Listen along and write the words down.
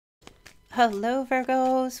Hello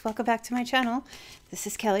Virgos, welcome back to my channel. This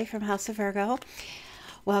is Kelly from House of Virgo.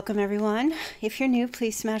 Welcome everyone. If you're new,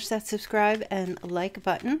 please smash that subscribe and like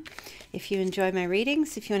button. If you enjoy my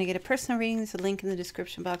readings, if you want to get a personal reading, there's a link in the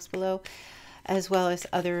description box below, as well as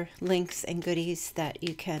other links and goodies that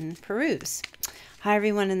you can peruse. Hi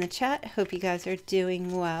everyone in the chat, hope you guys are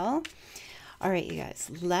doing well. All right, you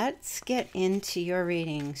guys, let's get into your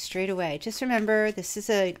reading straight away. Just remember, this is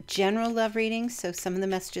a general love reading, so some of the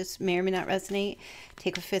messages may or may not resonate.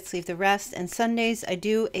 Take what fits, leave the rest. And Sundays, I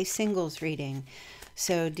do a singles reading.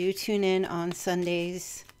 So do tune in on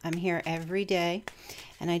Sundays. I'm here every day,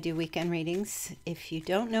 and I do weekend readings. If you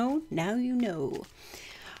don't know, now you know.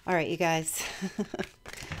 All right, you guys.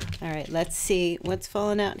 All right, let's see what's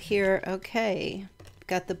falling out here. Okay.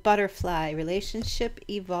 Got the butterfly, relationship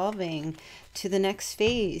evolving to the next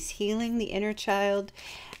phase, healing the inner child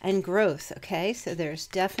and growth. Okay, so there's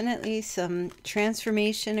definitely some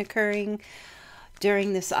transformation occurring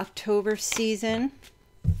during this October season.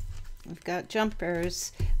 We've got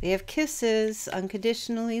jumpers, we have kisses,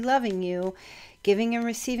 unconditionally loving you, giving and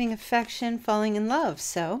receiving affection, falling in love.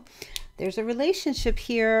 So there's a relationship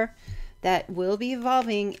here that will be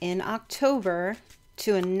evolving in October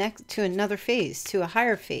to another phase, to a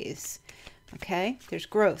higher phase. Okay, there's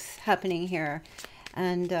growth happening here,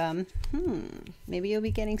 and maybe you'll be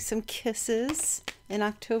getting some kisses in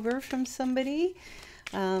October from somebody.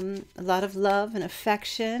 A lot of love and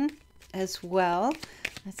affection as well.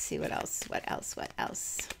 Let's see what else.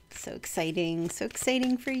 So exciting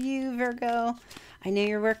for you, Virgo. I know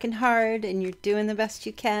you're working hard and you're doing the best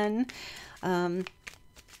you can.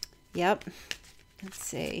 Yep. Let's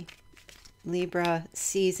see. Libra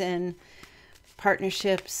season,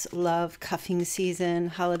 partnerships, love, cuffing season,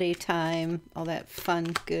 holiday time, all that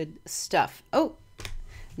fun, good stuff. Oh,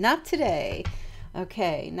 not today.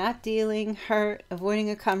 Okay, not dealing, hurt, avoiding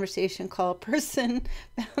a conversation, call, person,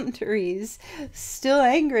 boundaries, still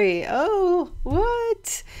angry. Oh,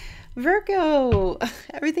 what? Virgo,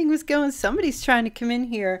 everything was going, somebody's trying to come in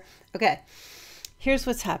here. Okay, here's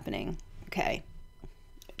what's happening. Okay,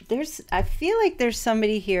 I feel like there's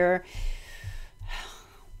somebody here.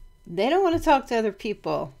 They don't want to talk to other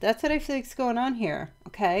people. That's what I feel like is going on here.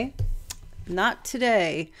 Okay. Not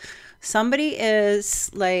today. Somebody is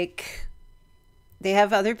like, they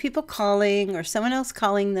have other people calling or someone else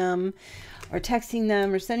calling them or texting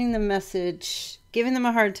them or sending them a message, giving them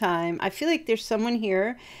a hard time. I feel like there's someone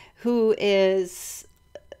here who is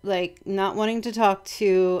like not wanting to talk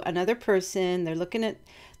to another person. They're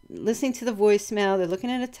listening to the voicemail. They're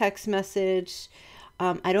looking at a text message.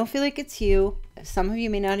 I don't feel like it's you. Some of you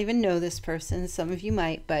may not even know this person. Some of you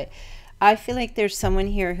might, but I feel like there's someone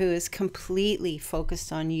here who is completely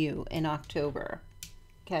focused on you in October.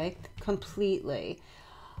 Okay? Completely.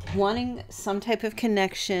 Wanting some type of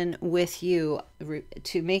connection with you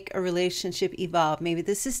to make a relationship evolve. Maybe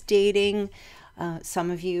this is dating. Some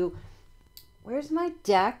of you, where's my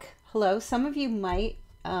deck? Hello. Some of you might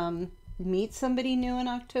meet somebody new in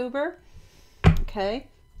October. Okay?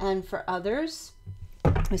 And for others,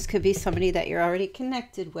 this could be somebody that you're already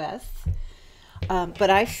connected with. But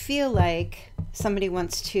I feel like somebody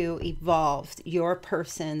wants to evolve. Your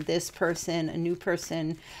person, this person, a new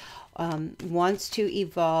person wants to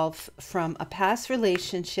evolve from a past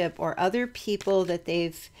relationship or other people that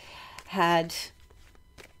they've had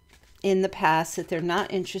in the past that they're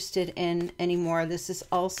not interested in anymore. This is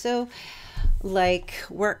also like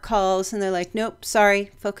work calls and they're like, nope, sorry,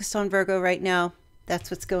 focused on Virgo right now. That's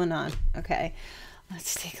what's going on. Okay.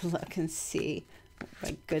 Let's take a look and see. Oh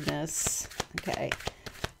my goodness. Okay.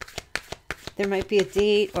 There might be a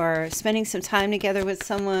date or spending some time together with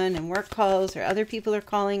someone and work calls or other people are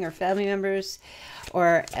calling or family members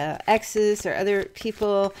or exes or other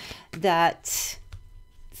people that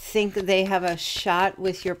think that they have a shot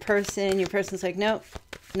with your person. Your person's like, nope,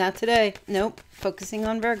 not today. Nope. Focusing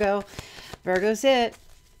on Virgo. Virgo's it.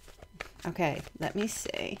 Okay, let me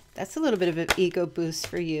see. That's a little bit of an ego boost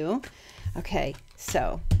for you. Okay,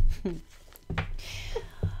 so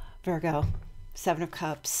Virgo, 7 of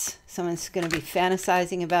Cups. Someone's going to be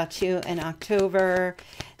fantasizing about you in October.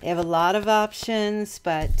 They have a lot of options,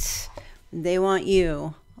 but they want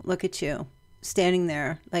you. Look at you standing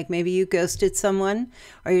there. Like maybe you ghosted someone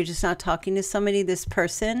or you're just not talking to somebody. This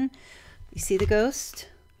person, you see the ghost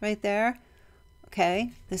right there?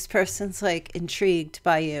 Okay, this person's like intrigued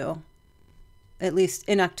by you. At least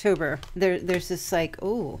in October, there's this like,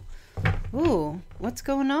 ooh, what's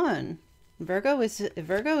going on? Virgo is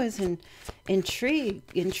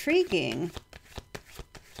intriguing.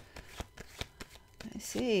 I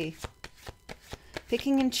see.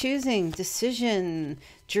 Picking and choosing, decision,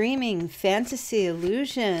 dreaming, fantasy,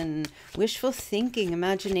 illusion, wishful thinking,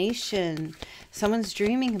 imagination. Someone's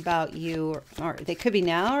dreaming about you, or they could be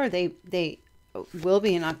now, or they will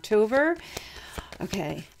be in October.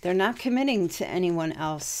 Okay, they're not committing to anyone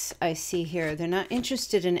else, I see here. They're not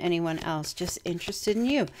interested in anyone else, just interested in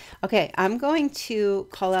you. Okay, I'm going to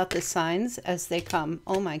call out the signs as they come.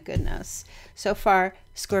 Oh my goodness. So far,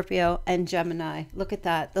 Scorpio and Gemini. Look at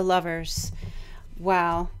that, the lovers.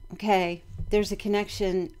 Wow. Okay, there's a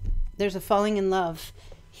connection. There's a falling in love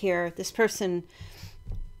here. This person,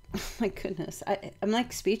 oh my goodness. I'm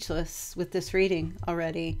like speechless with this reading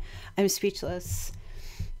already. I'm speechless.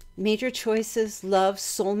 Major choices, love,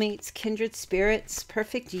 soulmates, kindred spirits,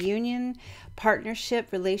 perfect union, partnership,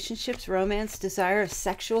 relationships, romance, desire, a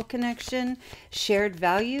sexual connection, shared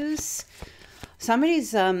values.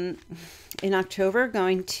 Somebody's in October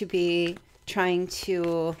going to be trying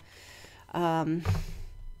to,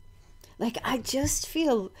 like, I just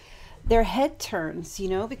feel their head turns, you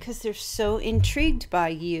know, because they're so intrigued by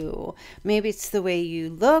you. Maybe it's the way you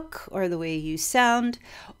look, or the way you sound,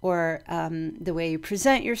 or the way you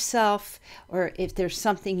present yourself, or if there's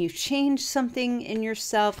something you've changed something in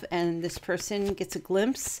yourself and this person gets a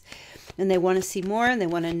glimpse and they want to see more and they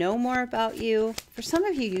want to know more about you. For some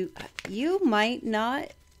of you, you might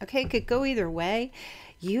not, okay, it could go either way.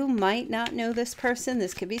 You might not know this person.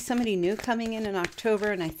 This could be somebody new coming in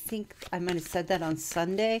October, and I think I might have said that on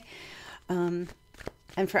Sunday. And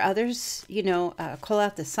for others, you know, call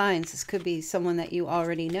out the signs. This could be someone that you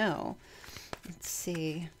already know. Let's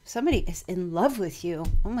see. Somebody is in love with you.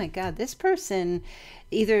 Oh my God, this person,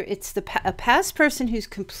 either it's a past person who's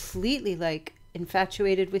completely like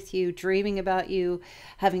infatuated with you, dreaming about you,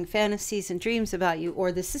 having fantasies and dreams about you,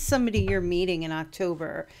 or this is somebody you're meeting in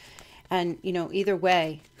October. And, you know, either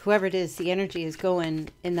way, whoever it is, the energy is going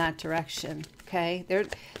in that direction. Okay.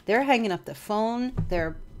 They're hanging up the phone.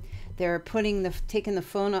 They're taking the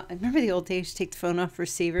phone off. I remember the old days, take the phone off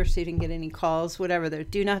receiver so you didn't get any calls, whatever. They're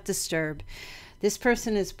do not disturb. This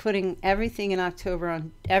person is putting everything in October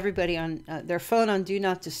on everybody on their phone on do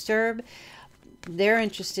not disturb. They're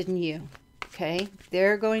interested in you. Okay.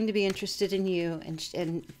 They're going to be interested in you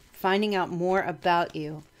and finding out more about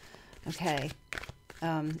you. Okay.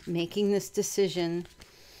 Making this decision.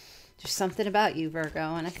 There's something about you,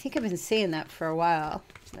 Virgo, and I think I've been saying that for a while.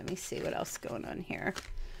 Let me see what else is going on here.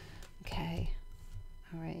 Okay.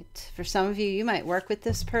 All right. For some of you, you might work with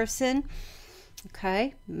this person.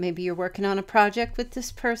 Okay. Maybe you're working on a project with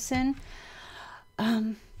this person.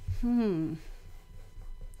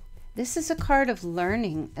 This is a card of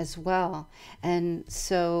learning as well. And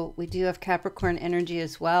so we do have Capricorn energy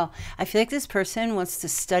as well. I feel like this person wants to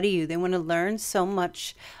study you. They want to learn so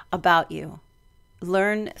much about you.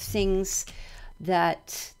 Learn things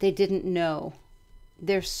that they didn't know.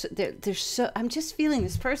 They're so, I'm just feeling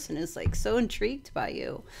this person is like so intrigued by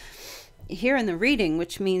you. Here in the reading,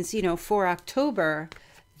 which means, you know, for October,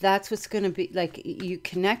 that's what's going to be like. You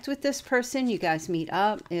connect with this person, you guys meet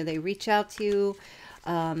up, you know, they reach out to you.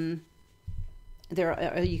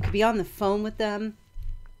 You could be on the phone with them,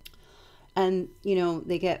 and you know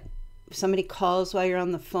somebody calls while you're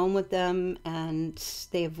on the phone with them, and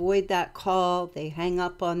they avoid that call. They hang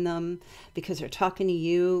up on them because they're talking to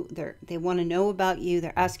you. They want to know about you.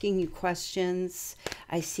 They're asking you questions.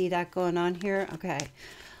 I see that going on here. Okay,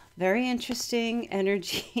 very interesting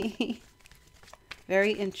energy.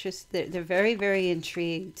 Very interested. They're very, very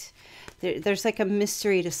intrigued. There's like a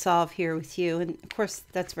mystery to solve here with you. And of course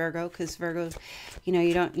that's Virgo, because Virgo, you know,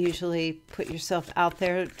 you don't usually put yourself out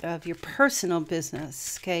there of your personal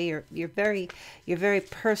business. Okay. You're very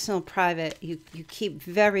personal, private. You keep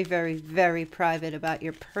very, very, very private about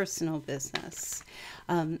your personal business.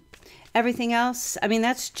 Everything else, I mean,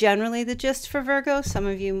 that's generally the gist for Virgo. Some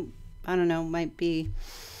of you, I don't know, might be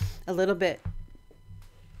a little bit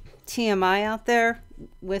TMI out there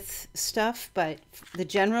with stuff, but the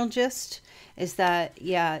general gist is that,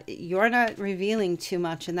 yeah, you're not revealing too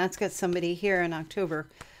much, and that's got somebody here in October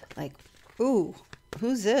like, ooh,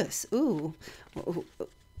 who's this? Ooh.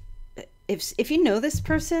 If you know this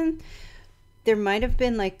person, there might have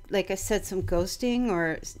been like I said, some ghosting,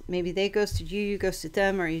 or maybe they ghosted you, you ghosted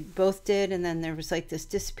them, or you both did, and then there was like this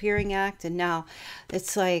disappearing act, and now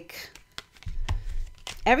it's like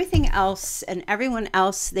everything else and everyone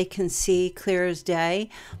else they can see clear as day,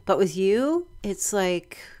 but with you, it's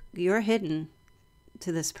like you're hidden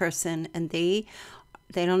to this person, and they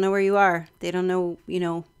don't know where you are. They don't know, you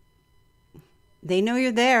know, they know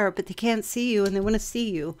you're there, but they can't see you, and they want to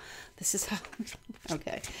see you. This is how,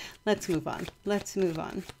 okay, let's move on. Let's move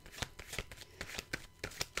on.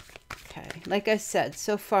 Okay, like I said,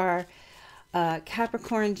 so far,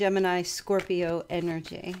 Capricorn, Gemini, Scorpio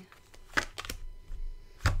energy.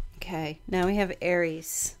 Okay, now we have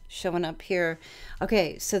Aries showing up here.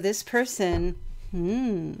 Okay, so this person,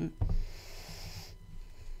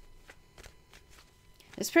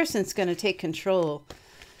 this person's going to take control.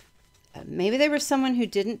 Maybe they were someone who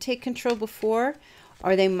didn't take control before,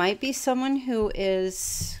 or they might be someone who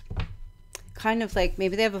is kind of like,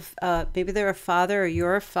 maybe they have maybe they're a father or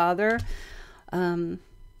you're a father.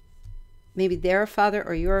 Maybe they're a father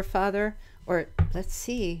or you're a father, or let's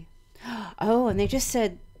see. Oh, and they just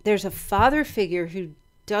said there's a father figure who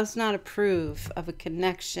does not approve of a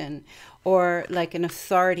connection, or like an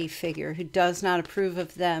authority figure who does not approve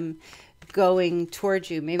of them going towards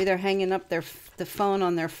you. Maybe they're hanging up the phone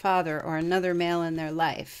on their father or another male in their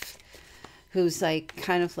life who's like,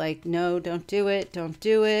 kind of like, no, don't do it. Don't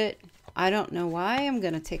do it. I don't know why. I'm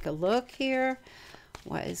going to take a look here.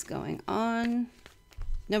 What is going on?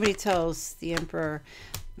 Nobody tells the Emperor.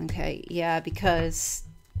 Okay. Yeah, because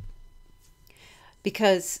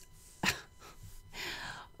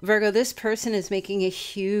Virgo, this person is making a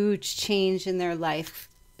huge change in their life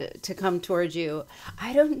to come towards you.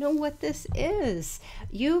 I don't know what this is.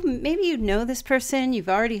 Maybe you know this person. You've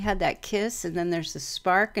already had that kiss, and then there's a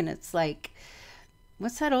spark, and it's like,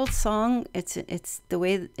 what's that old song? It's the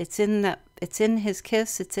way it's in his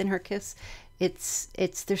kiss. It's in her kiss.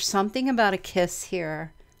 There's something about a kiss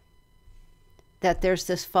here, that there's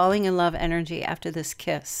this falling in love energy after this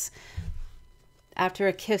kiss. After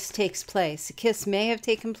a kiss takes place. A kiss may have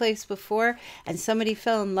taken place before and somebody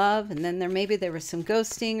fell in love, and then maybe there was some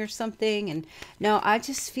ghosting or something. And no, I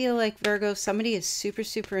just feel like, Virgo, somebody is super,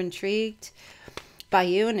 super intrigued by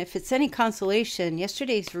you. And if it's any consolation,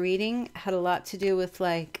 yesterday's reading had a lot to do with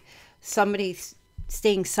like somebody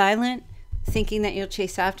staying silent, thinking that you'll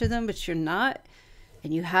chase after them, but you're not,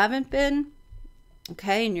 and you haven't been.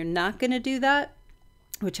 Okay, and you're not going to do that,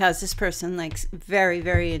 which has this person like very,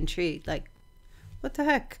 very intrigued. Like, what the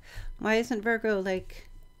heck? Why isn't Virgo like,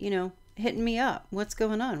 hitting me up? What's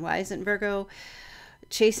going on? Why isn't Virgo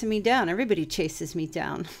chasing me down? Everybody chases me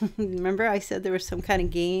down. Remember I said there were some kind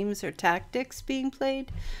of games or tactics being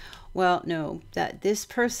played? Well, no, that this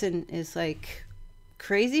person is like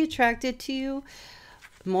crazy attracted to you,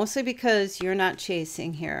 mostly because you're not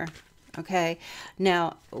chasing here. Okay.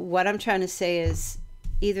 Now, what I'm trying to say is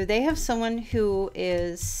either they have someone who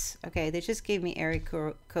is, okay, they just gave me area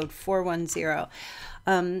code 410.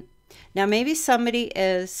 Now, maybe somebody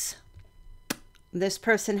is, this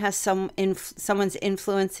person has someone's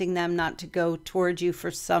influencing them not to go towards you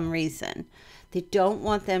for some reason. They don't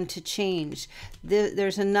want them to change.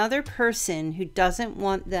 There's another person who doesn't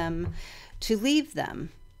want them to leave them,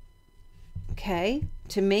 okay,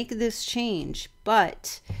 to make this change.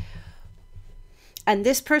 And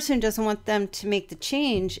this person doesn't want them to make the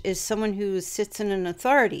change is someone who sits in an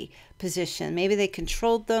authority position. Maybe they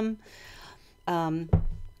controlled them, or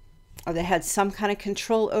they had some kind of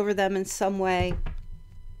control over them in some way.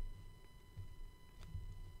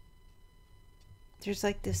 There's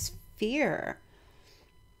like this fear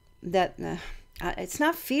that it's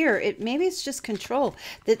not fear. Maybe it's just control.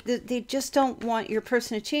 That they just don't want your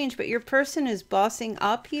person to change, but your person is bossing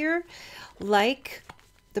up here, like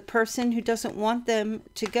the person who doesn't want them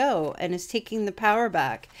to go and is taking the power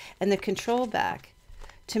back and the control back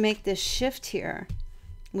to make this shift here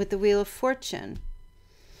with the Wheel of Fortune.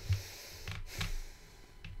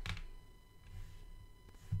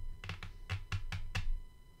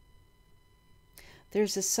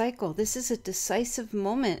 There's a cycle. This is a decisive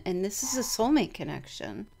moment, and this is a soulmate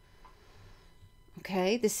connection.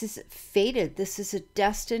 Okay, this is fated. This is a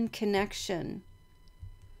destined connection.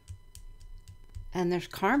 And there's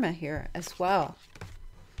karma here as well.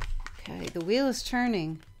 Okay, the wheel is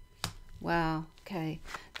turning. Wow, okay.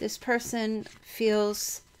 This person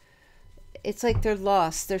feels, it's like they're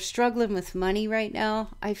lost. They're struggling with money right now,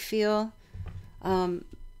 I feel.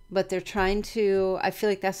 But they're trying to, I feel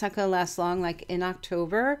like that's not going to last long. Like in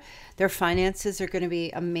October, their finances are going to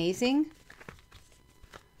be amazing.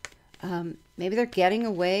 Maybe they're getting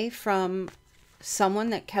away from someone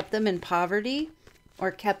that kept them in poverty or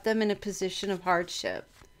kept them in a position of hardship.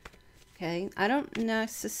 Okay, I don't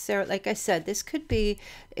necessarily, like I said, it could be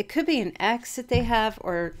an ex that they have,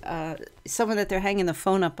 or someone that they're hanging the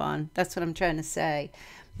phone up on. That's what I'm trying to say.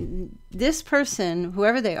 This person,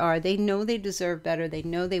 whoever they are, they know they deserve better. They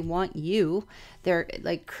know they want you. They're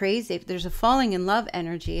like crazy. There's a falling in love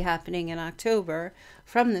energy happening in October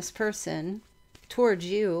from this person towards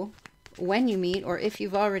you when you meet, or if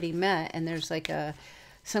you've already met and there's like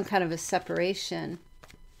some kind of a separation.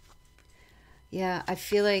 Yeah, I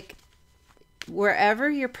feel like wherever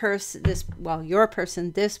your person, this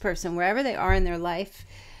person, wherever they are in their life,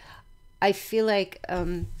 I feel like,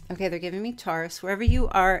 okay, they're giving me Taurus, wherever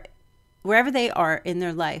they are in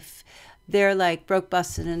their life, they're like broke,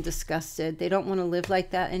 busted, and disgusted. They don't want to live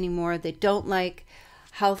like that anymore. They don't like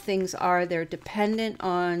how things are. They're dependent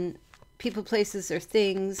on people, places, or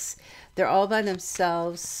things. They're all by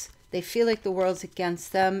themselves. They feel like the world's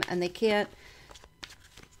against them, and they can't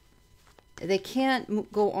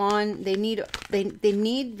go on. They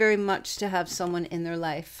need very much to have someone in their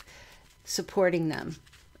life supporting them.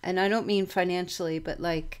 And I don't mean financially, but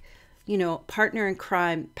like, you know, partner in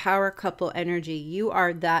crime, power couple energy. You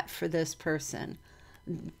are that for this person.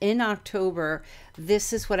 In October,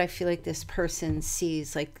 this is what I feel like this person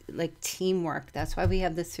sees, like teamwork. That's why we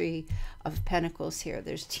have the Three of Pentacles here.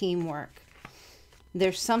 There's teamwork.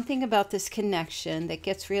 There's something about this connection that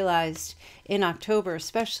gets realized in October,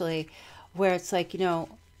 especially, where it's like, you know,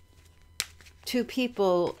 two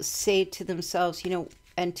people say to themselves, you know,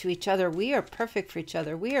 and to each other, we are perfect for each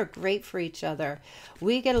other. We are great for each other.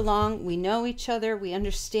 We get along. We know each other. We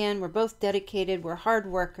understand. We're both dedicated. We're hard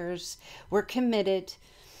workers. We're committed.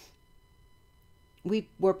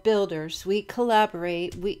 We're builders. We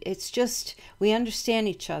collaborate. It's just, we understand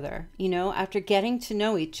each other. You know, after getting to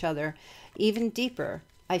know each other even deeper,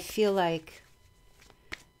 I feel like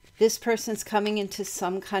this person's coming into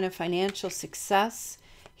some kind of financial success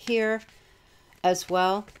here as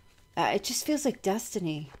well. It just feels like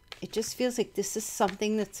destiny. It just feels like this is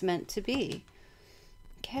something that's meant to be.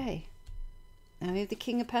 Okay. Now we have the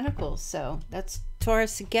King of Pentacles. So that's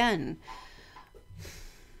Taurus again.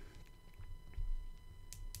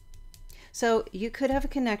 So you could have a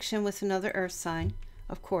connection with another earth sign,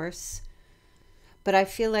 of course. But I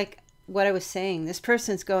feel like what I was saying, this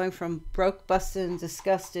person's going from broke, busted, and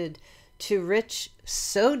disgusted to rich,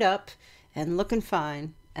 sewed up, and looking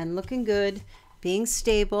fine, and looking good, being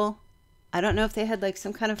stable. I don't know if they had like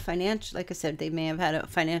some kind of financial, like I said, they may have had a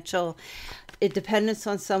financial dependence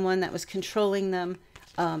on someone that was controlling them.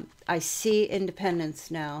 I see independence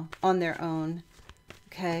now on their own.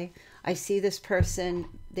 Okay. I see this person,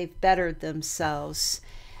 they've bettered themselves,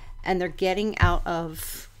 and they're getting out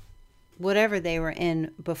of whatever they were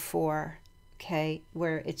in before. Okay.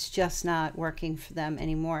 Where it's just not working for them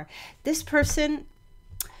anymore. This person,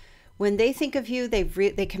 when they think of you,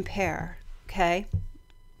 they compare. Okay.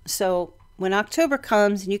 So when October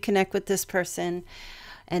comes and you connect with this person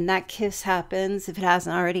and that kiss happens, if it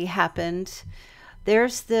hasn't already happened,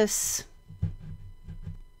 there's this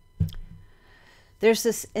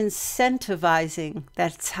incentivizing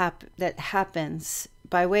that happens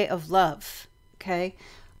by way of love. Okay.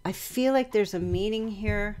 I feel like there's a meeting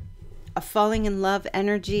here, a falling in love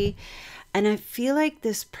energy. And I feel like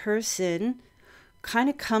this person kind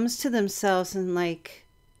of comes to themselves and like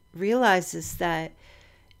realizes that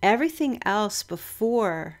everything else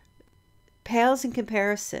before pales in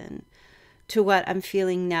comparison to what I'm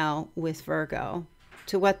feeling now with Virgo,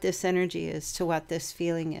 to what this energy is, to what this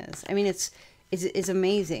feeling is. I mean, it's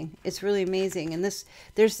amazing. It's really amazing. And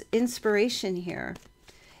there's inspiration here.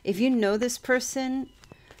 If you know this person,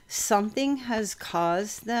 something has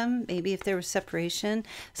caused them, maybe if there was separation,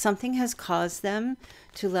 something has caused them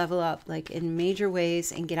to level up like in major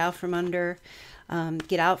ways and get out from under,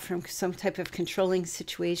 get out from some type of controlling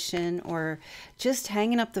situation, or just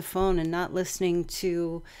hanging up the phone and not listening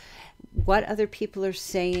to what other people are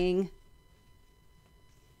saying,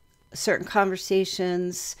 certain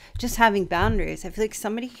conversations, just having boundaries. I feel like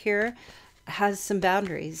somebody here has some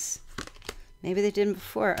boundaries. Maybe they didn't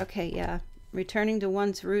before. Okay, yeah. Returning to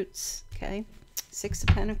one's roots. Okay. Six of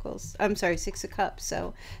Pentacles. I'm sorry, Six of Cups.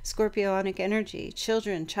 So Scorpionic energy,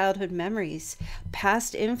 children, childhood memories,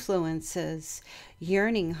 past influences,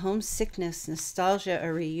 yearning, homesickness, nostalgia,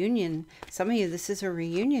 a reunion. Some of you, this is a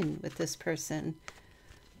reunion with this person.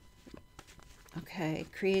 Okay,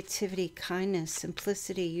 creativity, kindness,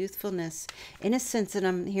 simplicity, youthfulness, innocence. And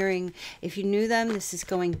I'm hearing, if you knew them, this is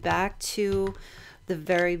going back to the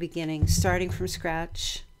very beginning, starting from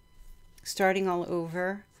scratch, starting all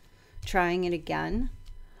over, trying it again.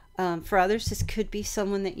 For others, this could be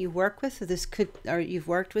someone that you work with, or you've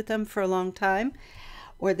worked with them for a long time,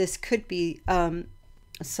 or this could be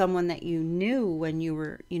someone that you knew when you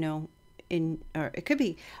were, or it could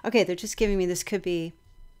be, okay, they're just giving me, this could be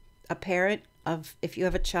a parent of, if you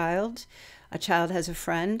have a child has a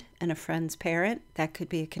friend and a friend's parent, that could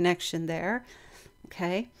be a connection there.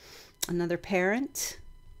 Okay. Another parent,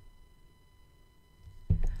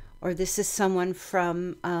 or this is someone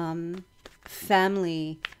from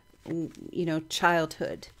family,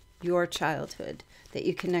 childhood, your childhood, that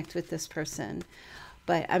you connect with this person.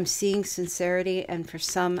 but I'm seeing sincerity, and for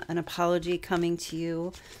some, an apology coming to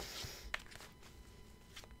you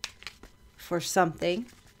for something.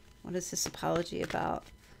 What is this apology about?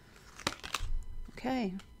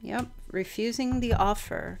 Okay, yep, refusing the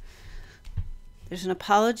offer. There's an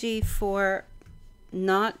apology for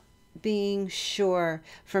not being sure,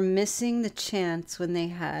 for missing the chance when they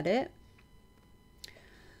had it.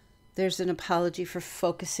 There's an apology for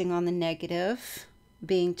focusing on the negative,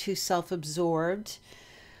 being too self-absorbed,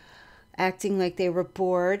 acting like they were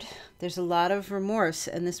bored. There's a lot of remorse,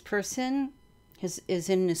 and this person is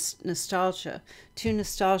in nostalgia. 2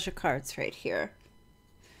 nostalgia cards right here.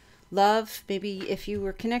 Love, maybe if you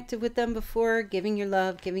were connected with them before, giving your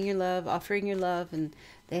love, offering your love, and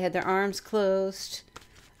they had their arms closed.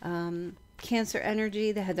 Cancer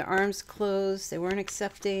energy, they had their arms closed, they weren't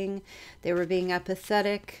accepting, they were being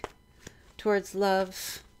apathetic towards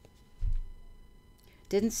love,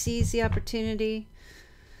 didn't seize the opportunity,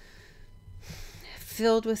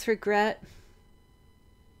 filled with regret,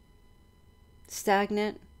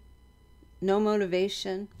 stagnant, no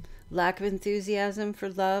motivation, lack of enthusiasm for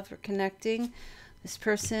love or connecting. This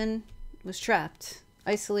person was trapped,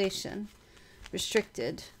 isolation,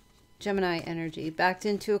 restricted. Gemini energy, backed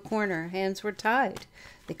into a corner, hands were tied.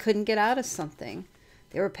 They couldn't get out of something.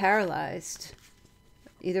 They were paralyzed,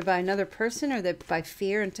 either by another person or by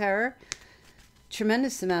fear and terror.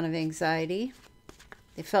 Tremendous amount of anxiety.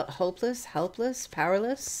 They felt hopeless, helpless,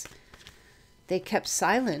 powerless. They kept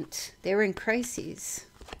silent. They were in crises.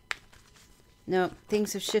 No,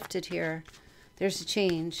 things have shifted here. There's a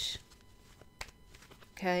change.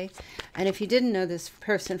 Okay? And if you didn't know this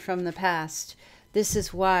person from the past, this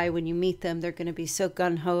is why when you meet them, they're going to be so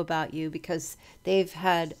gung-ho about you, because they've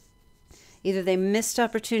had, either they missed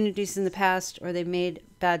opportunities in the past or they made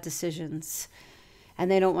bad decisions.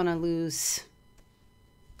 And they don't want to lose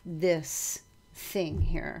this thing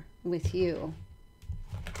here with you.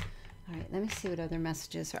 All right, let me see what other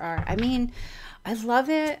messages are. I mean, I love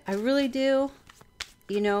it. I really do.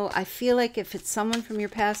 You know, I feel like if it's someone from your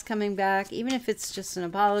past coming back, even if it's just an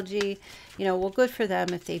apology, you know, well, good for them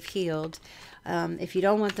if they've healed. If you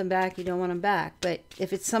don't want them back, you don't want them back. But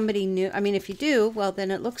if it's somebody new, I mean, if you do, well,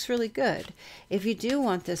 then it looks really good. If you do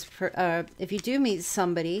want this, if you do meet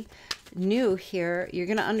somebody new here, you're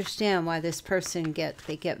going to understand why this person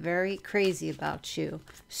they get very crazy about you.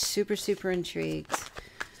 Super, super intrigued.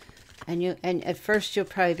 And at first you'll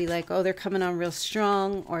probably be like, oh, they're coming on real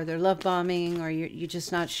strong, or they're love bombing, or you're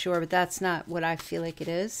just not sure. But that's not what I feel like it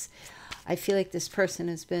is. I feel like this person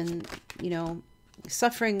has been, you know,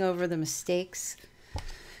 suffering over the mistakes.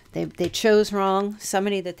 They chose wrong.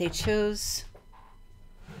 Somebody that they chose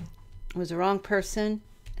was the wrong person,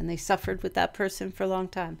 and they suffered with that person for a long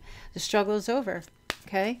time. The struggle is over.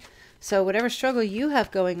 Okay? So whatever struggle you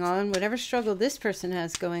have going on, whatever struggle this person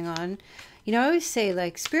has going on, you know, I always say,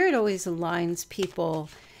 like, Spirit always aligns people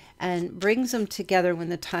and brings them together when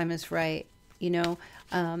the time is right. You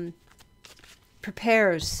know,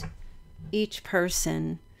 prepares each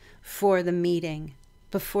person for the meeting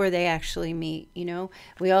before they actually meet. You know,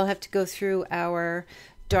 we all have to go through our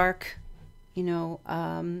dark, you know,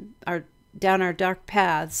 down our dark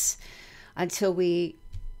paths until we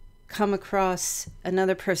come across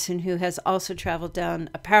another person who has also traveled down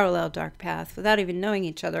a parallel dark path without even knowing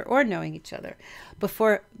each other or knowing each other,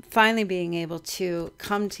 before finally being able to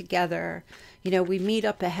come together. You know, we meet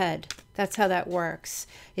up ahead. That's how that works.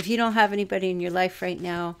 If you don't have anybody in your life right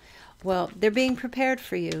now, well, they're being prepared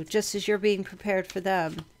for you, just as you're being prepared for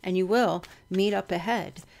them. And you will meet up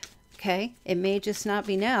ahead. Okay? It may just not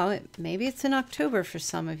be now. Maybe it's in October for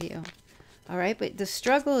some of you. All right? But the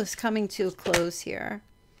struggle is coming to a close here.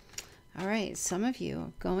 All right. Some of you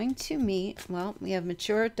are going to meet, well, we have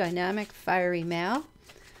mature, dynamic, fiery male.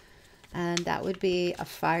 And that would be a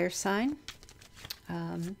fire sign.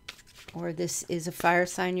 Or this is a fire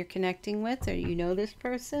sign you're connecting with, or you know this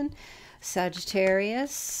person.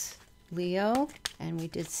 Sagittarius, Leo, and we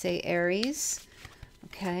did say Aries.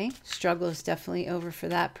 Okay, struggle is definitely over for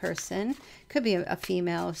that person. Could be a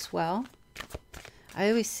female as well. I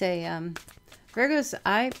always say Virgos,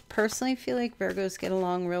 I personally feel like Virgos get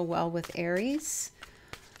along real well with Aries.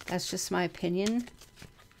 That's just my opinion.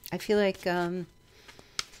 I feel like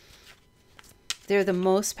they're the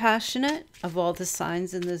most passionate of all the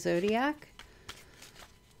signs in the zodiac.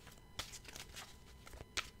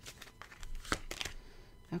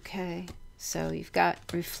 Okay, so you've got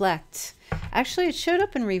reflect. Actually, it showed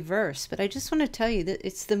up in reverse, but I just want to tell you that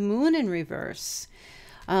it's the moon in reverse.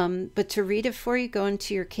 But to read it for you, go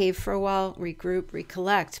into your cave for a while, regroup,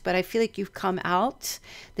 recollect. But I feel like you've come out.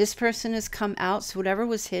 This person has come out, so whatever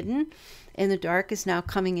was hidden in the dark is now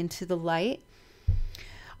coming into the light.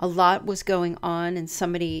 a lot was going on, and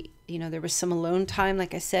somebody, you know, there was some alone time,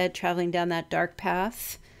 like I said, traveling down that dark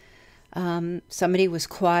path. Somebody was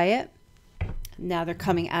quiet. Now they're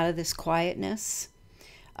coming out of this quietness.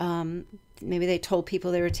 Maybe they told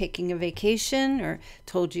people they were taking a vacation, or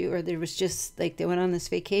told you, or there was just like they went on this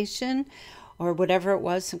vacation or whatever it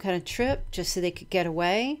was, some kind of trip, just so they could get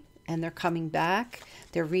away, and they're coming back.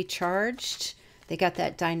 They're recharged. They got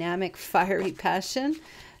that dynamic, fiery passion.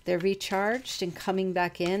 They're recharged and coming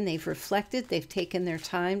back in. They've reflected. They've taken their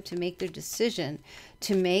time to make their decision,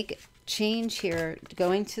 to make change here,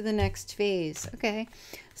 going to the next phase. Okay.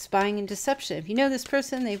 Spying and deception. If you know this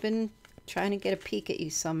person, they've been trying to get a peek at you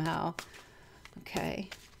somehow. Okay.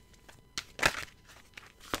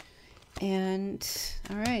 And,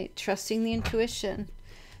 all right, trusting the intuition.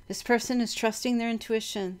 This person is trusting their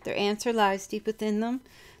intuition. Their answer lies deep within them.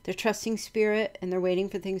 They're trusting spirit, and they're waiting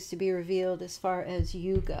for things to be revealed as far as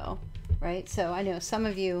you go, right? So I know some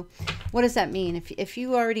of you, what does that mean? If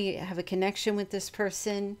you already have a connection with this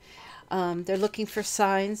person, they're looking for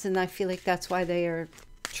signs, and I feel like that's why they are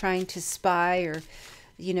trying to spy or,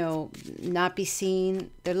 you know, not be seen.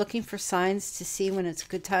 They're looking for signs to see when it's a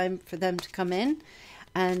good time for them to come in,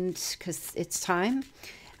 and because it's time.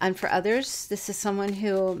 And for others, this is someone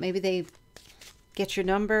who maybe they get your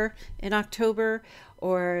number in October,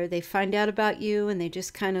 or they find out about you and they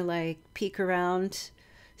just kind of like peek around,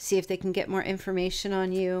 see if they can get more information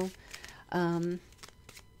on you.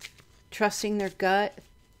 Trusting their gut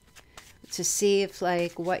to see if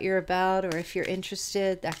like what you're about, or if you're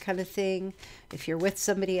interested, that kind of thing. If you're with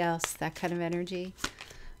somebody else, that kind of energy.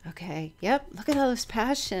 Okay. Yep. Look at all this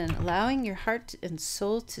passion, allowing your heart and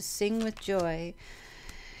soul to sing with joy.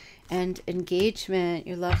 And engagement,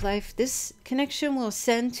 your love life. This connection will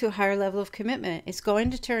ascend to a higher level of commitment. It's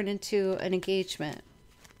going to turn into an engagement.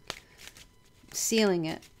 Sealing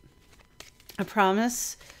it. A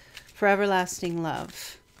promise for everlasting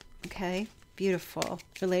love. Okay? Beautiful.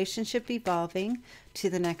 Relationship evolving to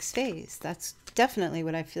the next phase. That's definitely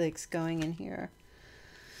what I feel like is going in here.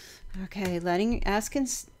 Okay,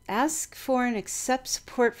 ask for and accept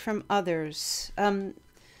support from others.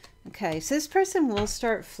 Okay, so this person will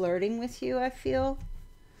start flirting with you, I feel,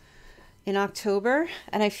 in October.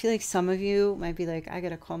 And I feel like some of you might be like, I got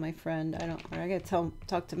to call my friend. I got to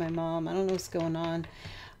talk to my mom. I don't know what's going on.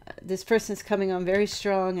 This person's coming on very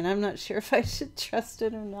strong, and I'm not sure if I should trust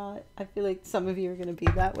it or not. I feel like some of you are going to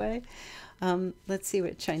be that way. Let's see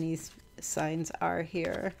what Chinese signs are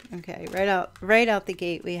here. Okay, right out the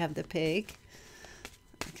gate, we have the pig.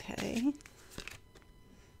 Okay.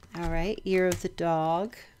 All right, year of the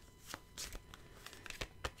dog.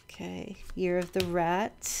 Okay, year of the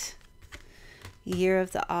rat, year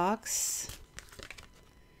of the ox,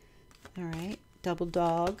 all right, double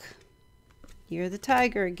dog, year of the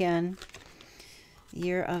tiger again,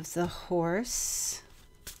 year of the horse,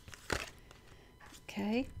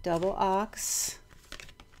 okay, double ox,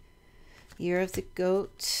 year of the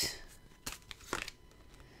goat,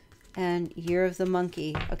 and year of the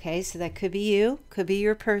monkey. Okay, so that could be you, could be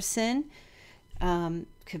your person.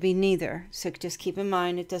 Could be neither. So just keep in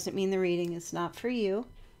mind, it doesn't mean the reading is not for you.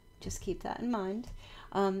 Just keep that in mind.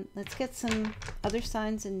 Let's get some other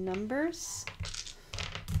signs and numbers.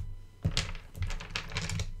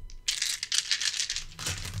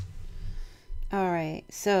 All right.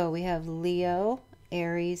 So we have Leo,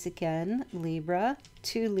 Aries again, Libra,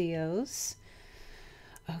 2 Leos.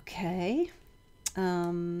 Okay.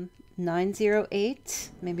 908,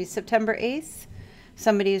 maybe September 8th.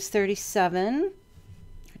 Somebody is 37.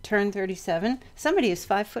 Turn 37. Somebody is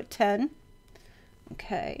 5'10".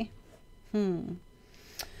 Okay.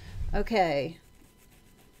 Okay.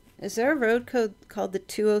 Is there a road code called the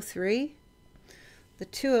 203? The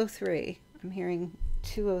 203. I'm hearing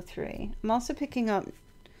 203. I'm also picking up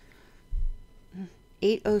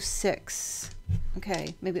 806.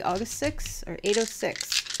 Okay. Maybe August 6th or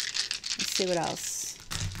 806. Let's see what else.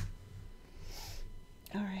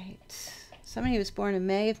 All right. Somebody was born in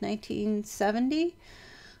May of 1970.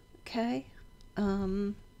 Okay.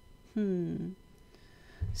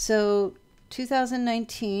 So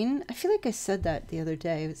 2019, I feel like I said that the other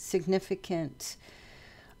day. It was a significant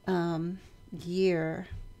year.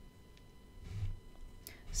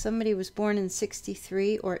 Somebody was born in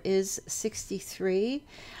 63 or is 63.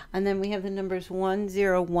 And then we have the numbers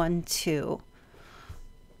 1012.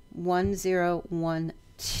 1012. Let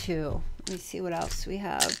me see what else we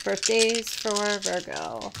have. Birthdays for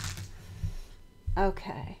Virgo.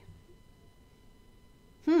 Okay.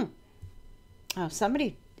 Oh,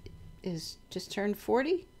 somebody is just turned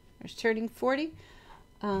 40 or is turning 40.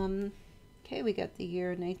 Okay, we got the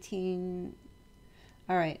year 19.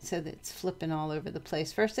 All right, so it's flipping all over the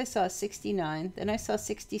place. First I saw 69, then I saw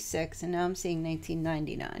 66, and now I'm seeing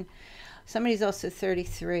 1999. Somebody's also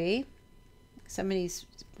 33. Somebody's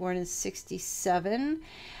born in 67.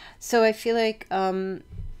 So I feel like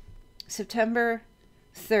September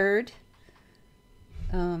 3rd.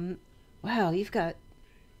 Wow, you've got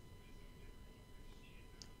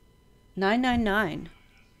 999.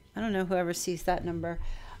 I don't know whoever sees that number.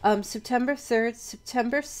 September 3rd,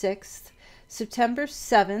 September 6th, September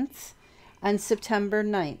 7th, and September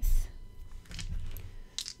 9th.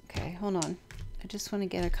 Okay, hold on. I just want to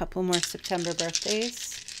get a couple more September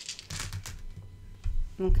birthdays.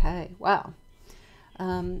 Okay, wow.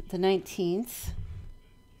 The 19th,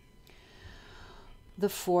 the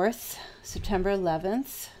 4th, September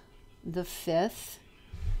 11th, the 5th.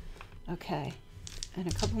 Okay, and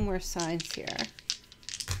a couple more signs here.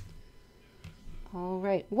 All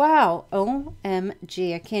right. Wow.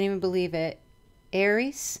 OMG. I can't even believe it.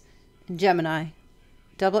 Aries and Gemini.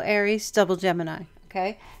 Double Aries, double Gemini.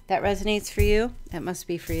 Okay. That resonates for you. That must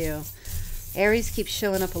be for you. Aries keeps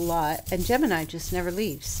showing up a lot. And Gemini just never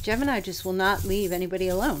leaves. Gemini just will not leave anybody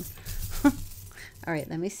alone. All right.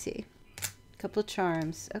 Let me see. A couple of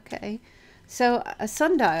charms. Okay. So a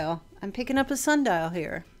sundial. I'm picking up a sundial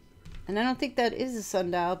here. And I don't think that is a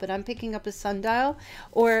sundial, but I'm picking up a sundial,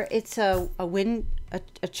 or it's a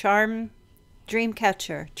charm, dream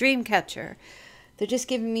catcher. They're just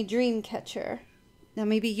giving me dream catcher. Now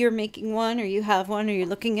maybe you're making one, or you have one, or you're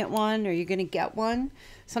looking at one, or you're going to get one.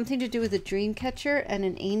 Something to do with a dream catcher and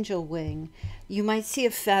an angel wing. You might see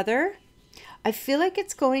a feather. I feel like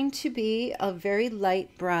it's going to be a very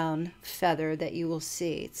light brown feather that you will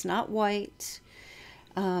see. It's not white.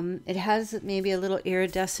 It has maybe a little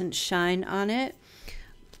iridescent shine on it,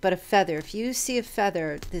 but a feather. If you see a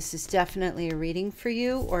feather, this is definitely a reading for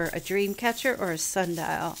you, or a dream catcher, or a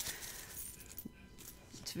sundial.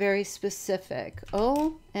 It's very specific.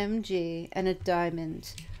 OMG, and a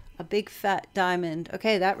diamond, a big fat diamond.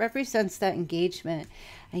 Okay, that represents that engagement.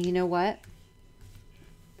 And you know what?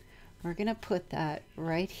 We're going to put that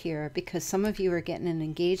right here, because some of you are getting an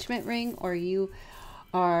engagement ring, or you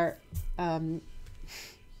are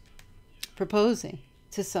proposing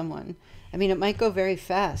to someone. I mean, it might go very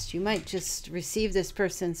fast. You might just receive this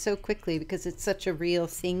person so quickly because it's such a real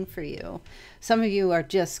thing for you. Some of you are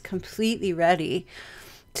just completely ready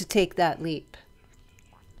to take that leap.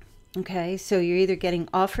 Okay, so you're either getting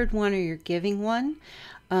offered one, or you're giving one,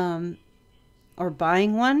 or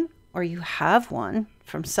buying one, or you have one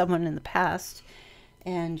from someone in the past,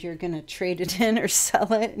 and you're going to trade it in or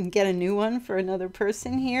sell it and get a new one for another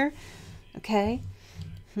person here. Okay.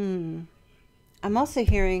 I'm also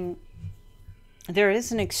hearing there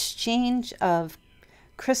is an exchange of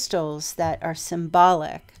crystals that are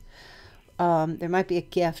symbolic. There might be a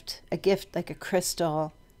gift like a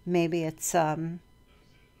crystal. Maybe it's, yeah,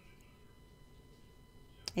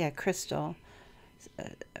 crystal,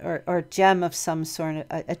 or gem of some sort,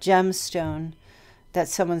 a gemstone that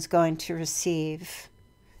someone's going to receive.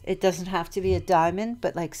 It doesn't have to be a diamond,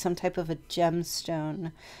 but like some type of a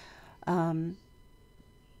gemstone.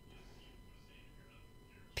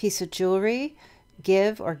 Piece of jewelry,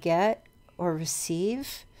 give or get or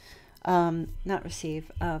receive. Not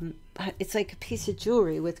receive, but it's like a piece of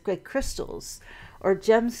jewelry with like crystals or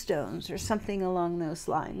gemstones or something along those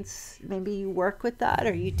lines. Maybe you work with that,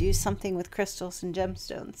 or you do something with crystals and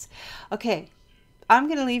gemstones. Okay, I'm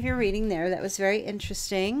going to leave your reading there. That was very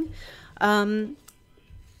interesting.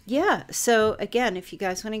 Yeah, so again, if you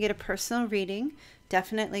guys want to get a personal reading,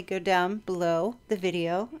 definitely go down below the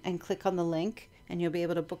video and click on the link, and you'll be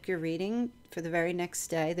able to book your reading for the very next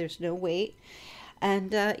day. There's no wait.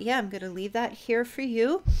 And yeah, I'm going to leave that here for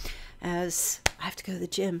you, as I have to go to the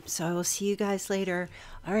gym. So I will see you guys later.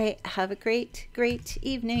 All right, have a great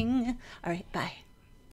evening. All right, bye.